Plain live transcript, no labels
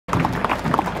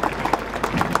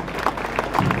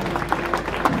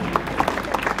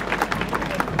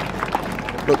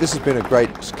Look, this has been a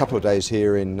great couple of days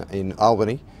here in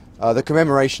Albany. The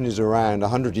commemoration is around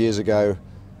 100 years ago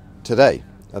today,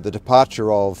 at the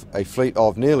departure of a fleet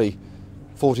of nearly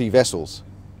 40 vessels,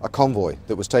 a convoy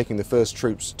that was taking the first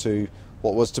troops to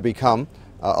what was to become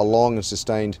a long and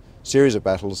sustained series of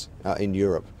battles in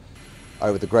Europe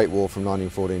over the Great War from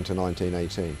 1914 to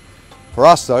 1918. For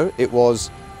us, though, it was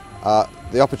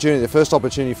the first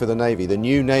opportunity for the Navy, the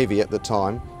new Navy at the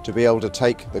time, to be able to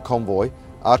take the convoy,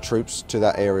 our troops, to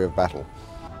that area of battle.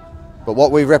 But what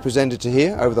we've represented to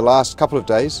here over the last couple of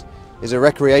days is a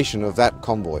recreation of that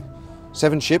convoy.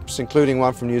 7 ships, including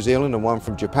one from New Zealand and one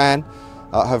from Japan,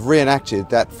 have reenacted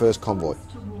that first convoy.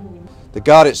 The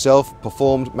Guard itself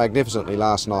performed magnificently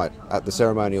last night at the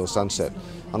ceremonial sunset,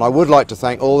 and I would like to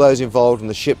thank all those involved in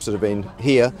the ships that have been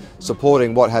here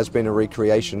supporting what has been a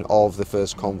recreation of the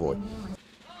first convoy.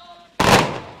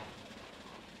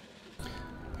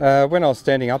 When I was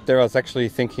standing up there, I was actually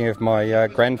thinking of my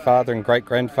grandfather and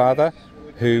great-grandfather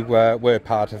who were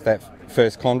part of that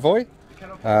first convoy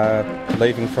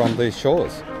leaving from these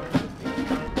shores.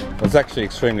 I was actually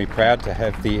extremely proud to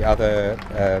have the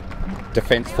other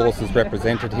Defence Forces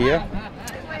represented here.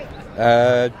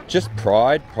 Just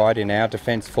pride in our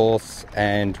Defence Force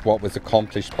and what was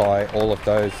accomplished by all of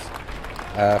those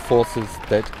forces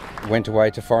that went away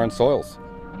to foreign soils.